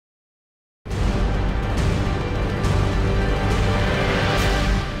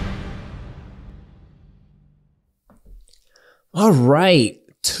All right,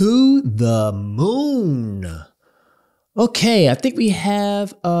 To the Moon. Okay, I think we have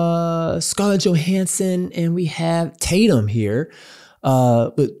Scarlett Johansson and we have Tatum here.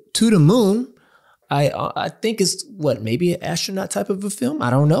 But To the Moon, I think it's what, maybe an astronaut type of a film. I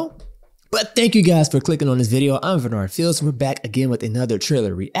don't know. But thank you guys for clicking on this video. I'm Bernard Fields. We're back again with another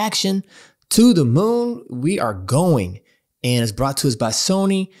trailer reaction. To the Moon, we are going. And it's brought to us by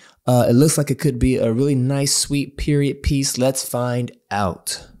Sony. It looks like it could be a really nice, sweet period piece. Let's find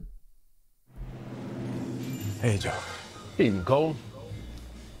out. Hey, Joe. Hey, Nicole.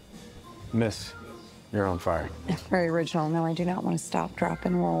 Miss, you're on fire. Very original. No, I do not want to stop, drop,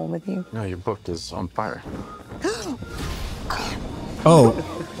 and roll with you. No, your book is on fire. Oh.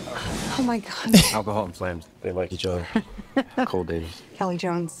 Oh my God. Alcohol and flames, they like each other. Cold Davis. Kelly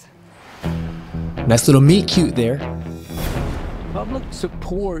Jones. Nice little meet cute there. Public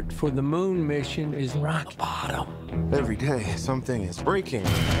support for the moon mission is rock bottom. Every day, something is breaking.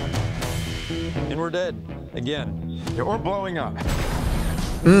 And we're dead. Again. Yeah, or blowing up.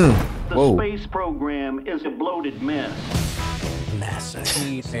 The Whoa. space program is a bloated mess. NASA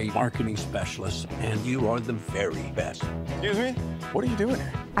needs a marketing specialist, and you are the very best. Excuse me? What are you doing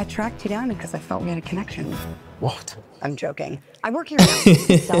here? I tracked you down because I felt we had a connection. What? I'm joking. I work here now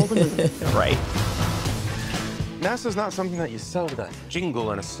to sell the moon. Right. NASA's not something that you sell with a jingle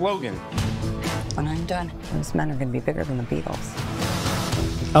and a slogan. When I'm done, those men are going to be bigger than the Beatles.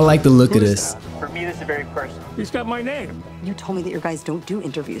 I like the look of this. For me, this is very personal. He's got my name. You told me that your guys don't do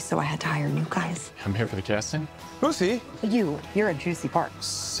interviews, so I had to hire new guys. I'm here for the casting. Who's he? You're a juicy part.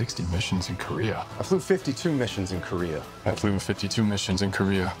 60 missions in Korea. I flew 52 missions in Korea. I flew 52 missions in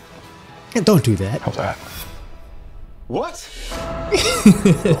Korea. Don't do that. How's that? What?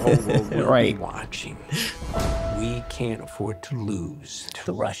 The whole world will Right. be watching. We can't afford to lose to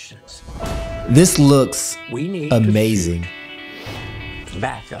the Russians. This looks We need amazing. to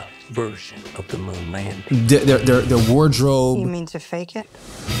backup version of the moon landing. The wardrobe. You mean to fake it?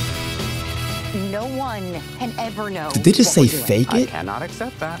 No one can ever know. Did they just what say we're doing. fake it? Cannot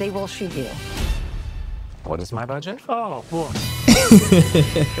accept that. They will shoot you. What is my budget? Oh, boy.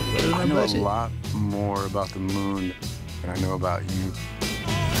 I know a lot more about the moon than I know about you.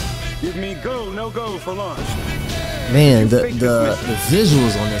 Give me go, no go for launch. Man, the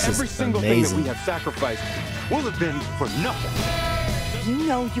visuals on this Every is single thing that we amazing. have sacrificed will have been for nothing. You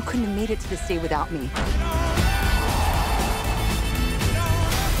know you couldn't have made it to this day without me.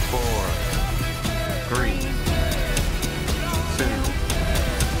 4, 3, 2,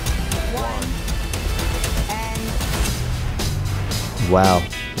 And Wow.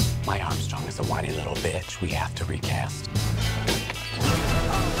 My Armstrong is a whiny little bitch. We have to recast.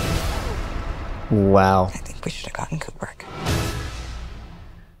 Wow. I think we should have gotten Kubrick.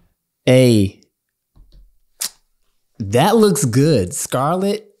 Hey, that looks good.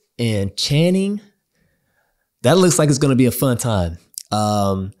 Scarlett and Channing. That looks like it's going to be a fun time.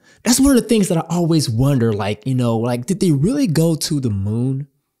 That's one of the things that I always wonder, like, you know, like, did they really go to the moon?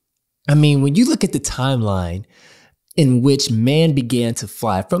 I mean, when you look at the timeline in which man began to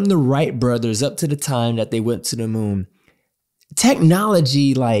fly, from the Wright brothers up to the time that they went to the moon,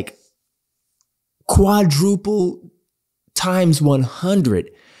 technology like quadruple times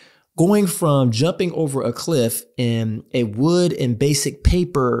 100, going from jumping over a cliff in a wood and basic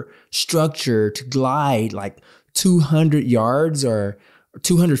paper structure to glide like 200 yards or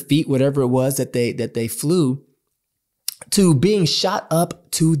 200 feet, whatever it was that they flew, to being shot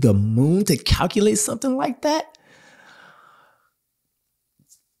up to the moon to calculate something like that.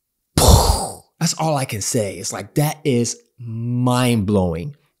 That's all I can say. It's like, that is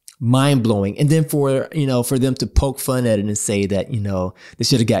mind-blowing. Mind-blowing. And then for them to poke fun at it and say that, you know, they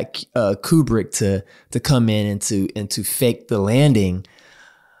should have got Kubrick to come in and to fake the landing.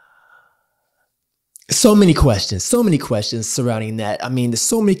 So many questions surrounding that. I mean, there's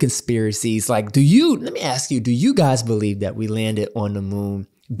so many conspiracies. Like, let me ask you, do you guys believe that we landed on the moon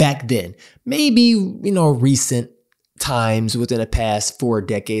back then? Maybe, you know, recent times within the past 4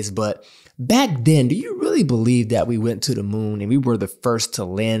 decades, but back then, do you really believe that we went to the moon and we were the first to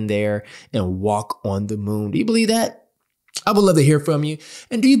land there and walk on the moon? Do you believe that? I would love to hear from you.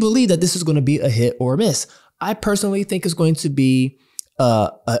 And do you believe that this is going to be a hit or a miss? I personally think it's going to be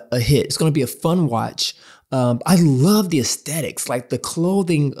a hit. It's going to be a fun watch. I love the aesthetics, like the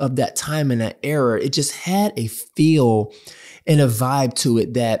clothing of that time and that era. It just had a feel and a vibe to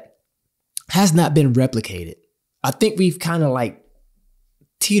it that has not been replicated. I think we've kind of like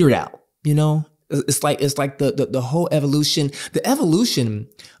teetered out. You know, it's like the whole evolution, the evolution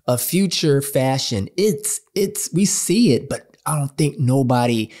of future fashion. We see it, but I don't think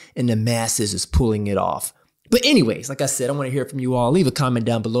nobody in the masses is pulling it off. But anyways, like I said, I want to hear from you all. Leave a comment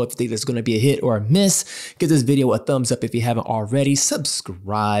down below if you think there's going to be a hit or a miss. Give this video a thumbs up if you haven't already.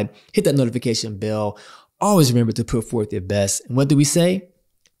 Subscribe. Hit that notification bell. Always remember to put forth your best. And what do we say?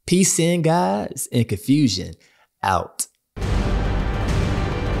 Peace in, guys, and confusion out.